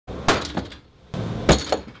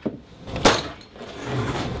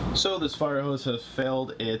So this fire hose has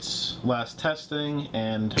failed its last testing,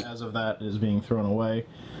 and as of that, it is being thrown away.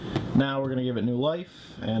 Now we're going to give it new life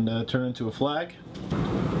and turn it into a flag.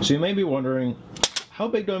 So you may be wondering, how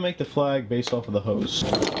big do I make the flag based off of the hose?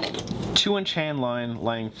 2-inch hand line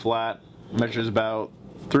laying flat measures about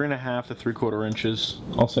 3.5 to 3/4 inches.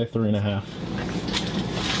 I'll say 3.5.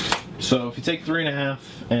 So if you take 3.5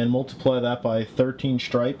 and multiply that by 13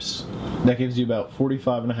 stripes, that gives you about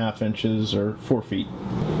 45.5 inches or 4 feet.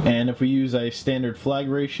 And if we use a standard flag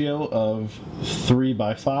ratio of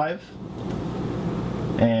 3:5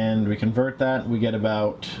 and we convert that, we get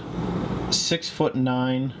about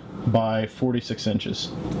 6'9" by 46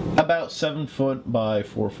 inches. About 7 foot by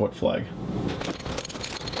 4 foot flag.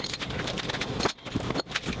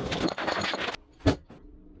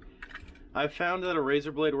 I've found that a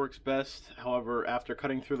razor blade works best. However, after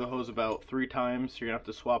cutting through the hose about 3 times, you're gonna have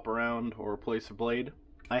to swap around or replace the blade.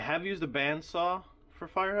 I have used a bandsaw for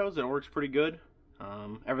Firehose. It works pretty good.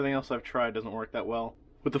 Everything else I've tried doesn't work that well.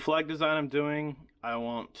 With the flag design I'm doing, I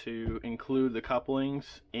want to include the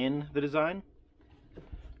couplings in the design.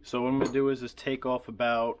 So what I'm gonna do is just take off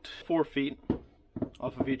about 4 feet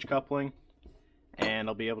off of each coupling, and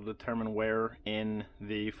I'll be able to determine where in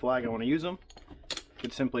the flag I want to use them. You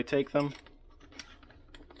could simply take them,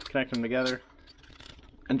 connect them together,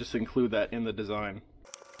 and just include that in the design.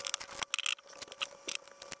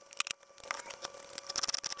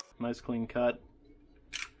 Nice clean cut.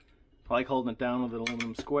 I like holding it down with an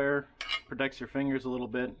aluminum square. Protects your fingers a little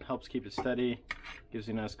bit, helps keep it steady, gives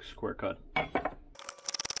you a nice square cut.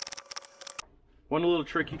 One little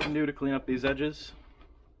trick you can do to clean up these edges.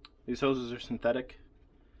 These hoses are synthetic,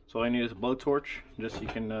 so all I need is a blowtorch. Just you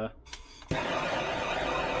can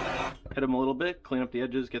hit them a little bit, clean up the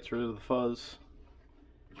edges, gets rid of the fuzz,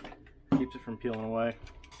 keeps it from peeling away.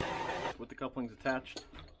 With the couplings attached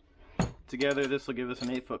together, this will give us an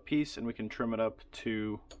 8-foot piece, and we can trim it up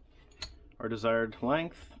to our desired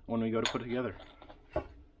length when we go to put it together.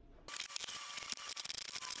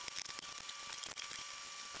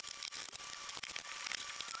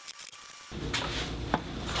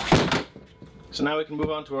 So now we can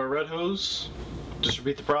move on to our red hose. Just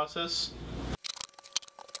repeat the process.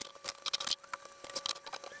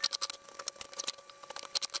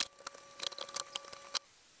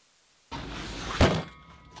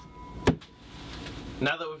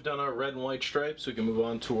 Now that we've done our red and white stripes, we can move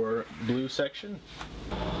on to our blue section.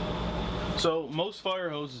 So most fire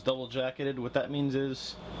hose is double jacketed. What that means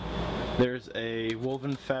is there's a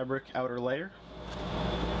woven fabric outer layer,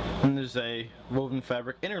 and there's a woven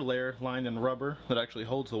fabric inner layer lined in rubber that actually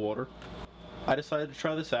holds the water. I decided to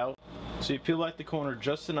try this out. So you peel back the corner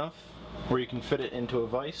just enough where you can fit it into a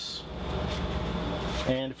vise,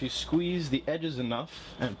 and if you squeeze the edges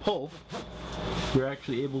enough and pull, you're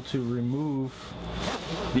actually able to remove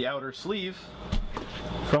the outer sleeve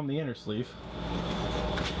from the inner sleeve.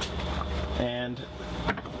 And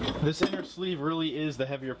this inner sleeve really is the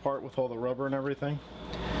heavier part with all the rubber and everything.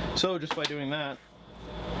 So just by doing that,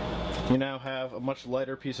 you now have a much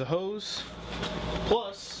lighter piece of hose,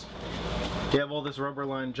 plus you have all this rubber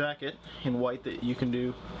lined jacket in white that you can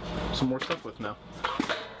do some more stuff with now.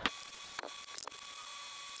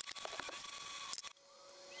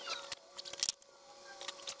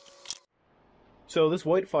 So this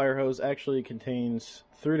white fire hose actually contains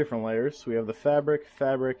 3 different layers. We have the fabric,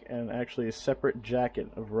 and actually a separate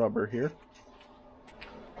jacket of rubber here.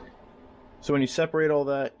 So when you separate all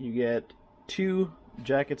that, you get 2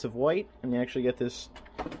 jackets of white, and you actually get this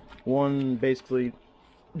one basically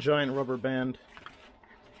giant rubber band.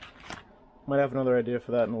 Might have another idea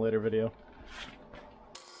for that in a later video.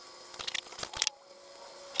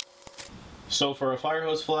 So for a fire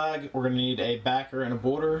hose flag, we're going to need a backer and a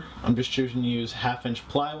border. I'm just choosing to use 1/2-inch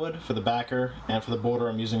plywood for the backer, and for the border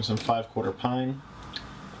I'm using some 5/4 pine.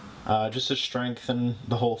 Just to strengthen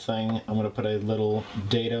the whole thing, I'm going to put a little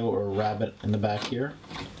dado or rabbit in the back here,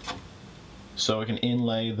 so I can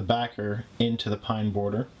inlay the backer into the pine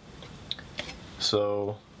border.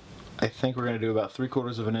 So I think we're going to do about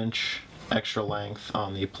 3/4 inch extra length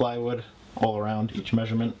on the plywood all around each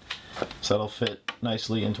measurement, so that'll fit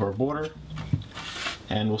nicely into our border,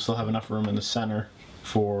 and we'll still have enough room in the center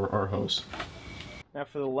for our hose. Now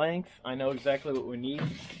for the length, I know exactly what we need,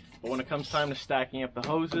 but when it comes time to stacking up the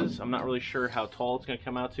hoses, I'm not really sure how tall it's going to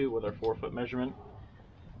come out to with our 4-foot measurement.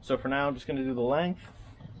 So for now I'm just going to do the length,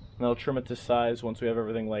 and I'll trim it to size once we have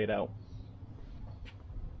everything laid out.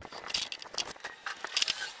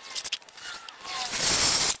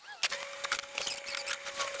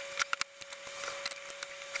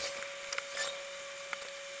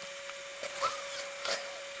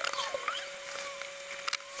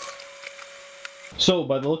 So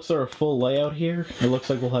by the looks of our full layout here, it looks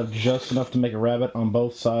like we'll have just enough to make a rabbit on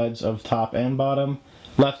both sides of top and bottom.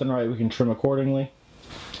 Left and right we can trim accordingly.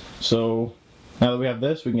 So now that we have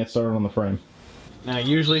this, we can get started on the frame. Now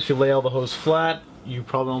usually if you lay all the hose flat, you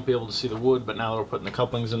probably won't be able to see the wood, but now that we're putting the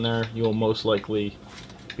couplings in there, you will most likely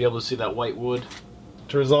be able to see that white wood.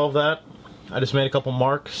 To resolve that, I just made a couple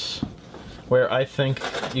marks where I think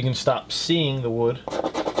you can stop seeing the wood.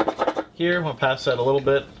 Here, I'm going to pass that a little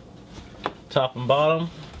bit, top and bottom,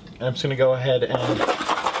 and I'm just going to go ahead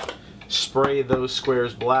and spray those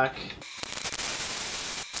squares black.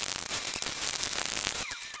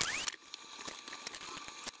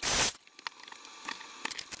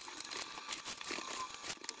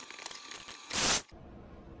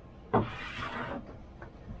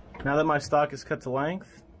 Now that my stock is cut to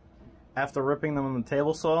length, after ripping them on the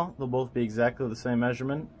table saw, they'll both be exactly the same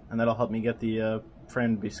measurement, and that'll help me get the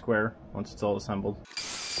frame to be square once it's all assembled.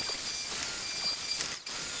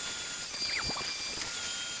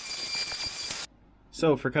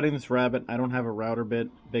 So for cutting this rabbit, I don't have a router bit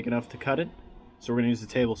big enough to cut it, so we're going to use the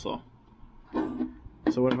table saw.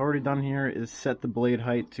 So what I've already done here is set the blade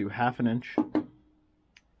height to 1/2 inch,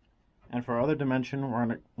 and for our other dimension, we're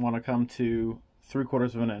going to want to come to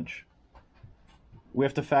 3/4 inch. We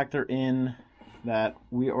have to factor in that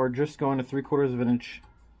we are just going to 3/4 inch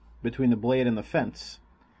between the blade and the fence.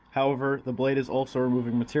 However, the blade is also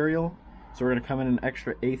removing material, so we're going to come in an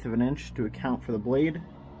extra 1/8 inch to account for the blade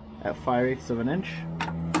at 5/8 inch,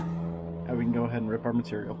 and we can go ahead and rip our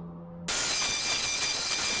material.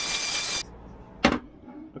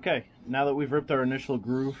 Okay, now that we've ripped our initial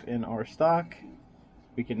groove in our stock,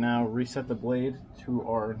 we can now reset the blade to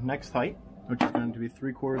our next height, which is going to be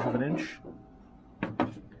 3/4 inch.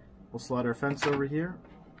 We'll slide our fence over here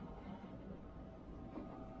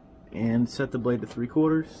and set the blade to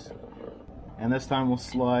 3/4, and this time we'll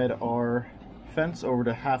slide our fence over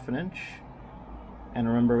to 1/2 inch, and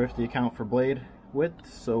remember we have to account for blade width,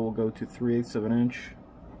 so we'll go to 3/8 inch.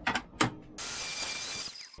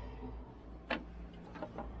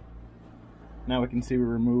 Now we can see we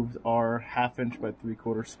removed our 1/2 inch by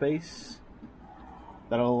 3/4 space.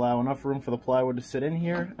 That'll allow enough room for the plywood to sit in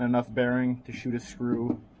here and enough bearing to shoot a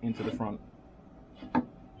screw into the front.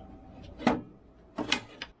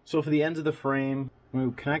 So for the ends of the frame, when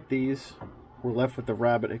we connect these, we're left with the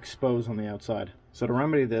rabbit exposed on the outside. So to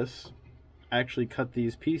remedy this, I actually cut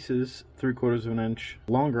these pieces 3/4 inch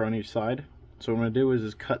longer on each side. So what I'm going to do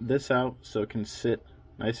is cut this out so it can sit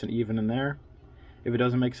nice and even in there. If it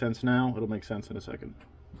doesn't make sense now, it'll make sense in a second.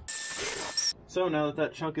 So now that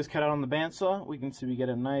that chunk is cut out on the bandsaw, we can see we get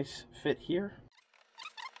a nice fit here.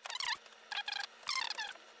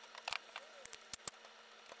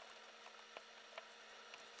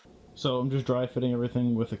 So I'm just dry fitting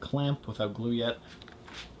everything with a clamp without glue yet.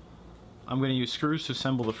 I'm going to use screws to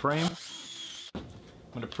assemble the frame. I'm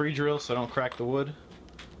going to pre-drill so I don't crack the wood.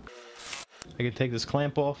 I can take this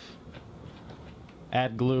clamp off,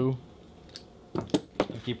 add glue,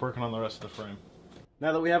 and keep working on the rest of the frame.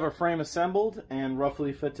 Now that we have our frame assembled and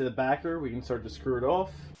roughly fit to the backer, we can start to screw it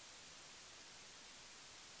off.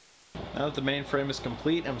 Now that the main frame is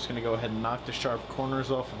complete, I'm just going to go ahead and knock the sharp corners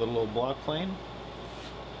off of the little block plane.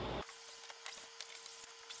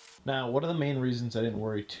 Now, one of the main reasons I didn't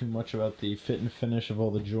worry too much about the fit and finish of all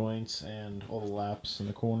the joints and all the laps in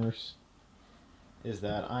the corners is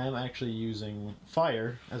that I am actually using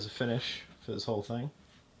fire as a finish for this whole thing.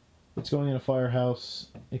 It's going in a firehouse,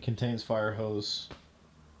 it contains Firehose.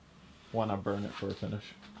 Why not burn it for a finish?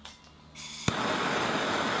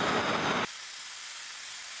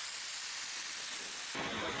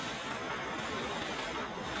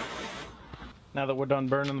 Now that we're done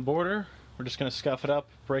burning the border, we're just going to scuff it up,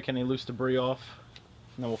 break any loose debris off,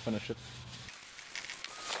 and then we'll finish it.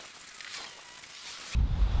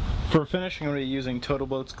 For a finish, I'm going to be using Total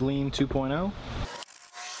Boat's Gleam 2.0.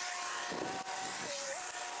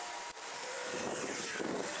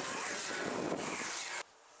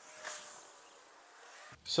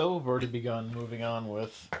 So we've already begun moving on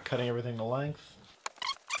with cutting everything to length.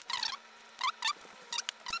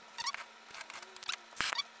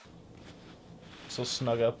 So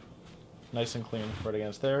snug up, nice and clean right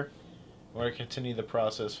against there. We're going to continue the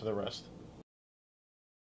process for the rest.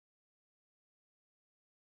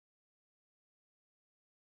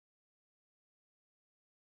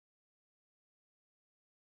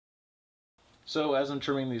 So as I'm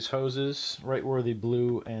trimming these hoses, right where the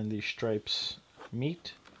blue and the stripes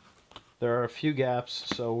meet, there are a few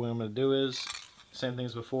gaps, so what I'm going to do is, same thing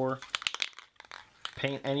as before,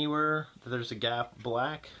 paint anywhere that there's a gap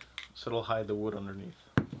black, so it'll hide the wood underneath.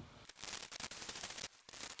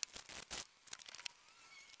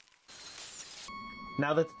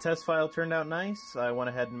 Now that the test file turned out nice, I went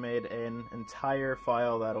ahead and made an entire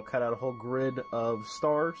file that'll cut out a whole grid of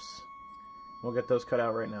stars. We'll get those cut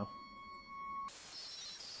out right now.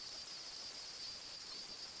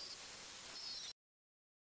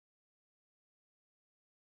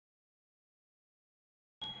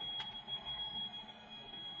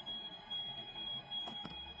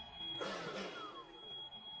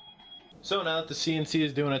 So now that the CNC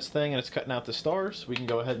is doing its thing and it's cutting out the stars, we can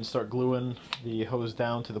go ahead and start gluing the hose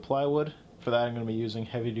down to the plywood. For that I'm going to be using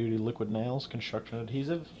heavy duty liquid nails construction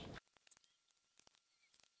adhesive.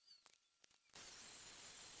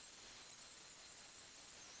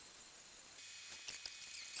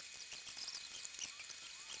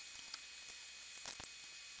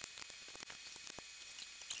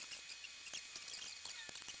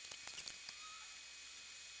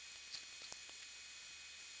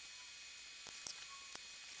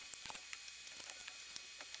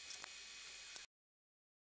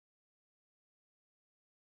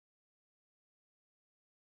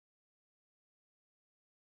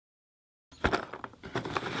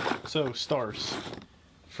 So, stars.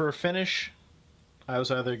 For a finish, I was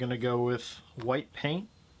either going to go with white paint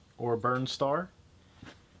or burn star.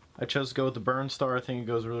 I chose to go with the burn star. I think it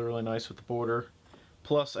goes really, really nice with the border.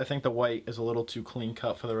 Plus, I think the white is a little too clean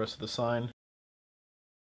cut for the rest of the sign.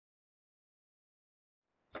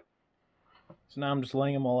 So now I'm just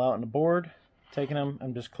laying them all out on the board, taking them,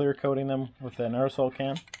 I'm just clear coating them with an aerosol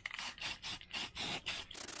can.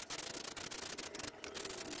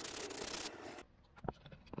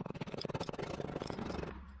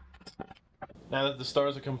 Now that the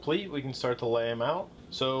stars are complete, we can start to lay them out.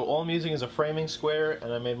 So all I'm using is a framing square,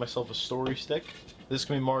 and I made myself a story stick. This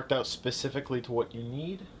can be marked out specifically to what you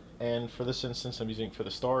need, and for this instance I'm using it for the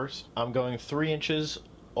stars. I'm going 3 inches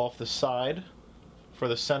off the side for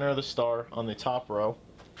the center of the star on the top row.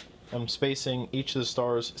 I'm spacing each of the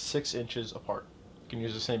stars 6 inches apart. You can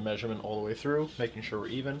use the same measurement all the way through, making sure we're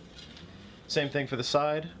even. Same thing for the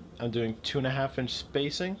side. I'm doing 2.5 inch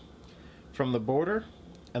spacing from the border,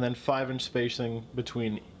 and then 5-inch spacing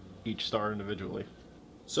between each star individually.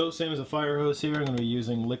 So same as a fire hose here, I'm going to be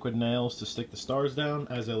using liquid nails to stick the stars down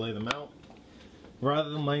as I lay them out. Rather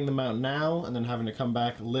than laying them out now and then having to come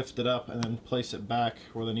back, lift it up, and then place it back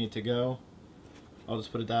where they need to go, I'll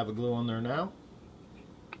just put a dab of glue on there now.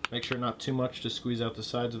 Make sure not too much to squeeze out the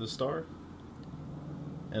sides of the star,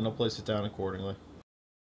 and I'll place it down accordingly.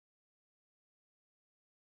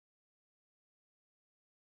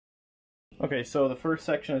 Okay, so the first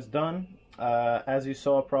section is done. As you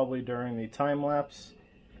saw probably during the time lapse,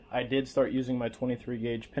 I did start using my 23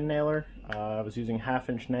 gauge pin nailer. I was using 1/2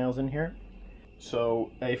 inch nails in here. So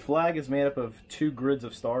a flag is made up of 2 grids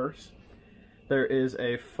of stars. There is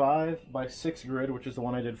a 5x6 grid, which is the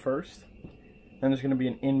one I did first. Then there's going to be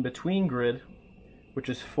an in-between grid, which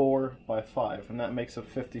is 4x5, and that makes up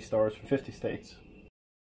 50 stars from 50 states.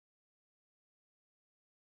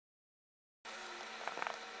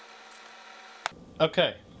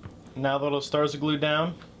 Okay, now that those stars are glued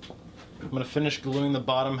down, I'm going to finish gluing the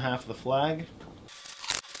bottom half of the flag.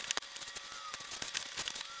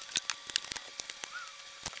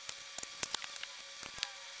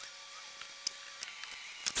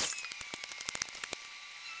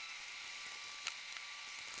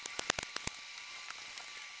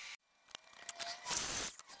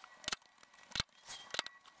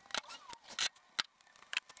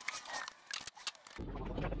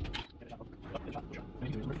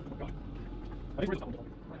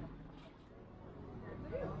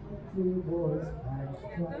 Two boys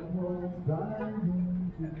packed troubles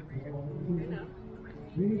diving to cold.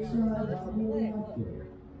 We tried to play.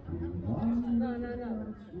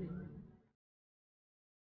 No.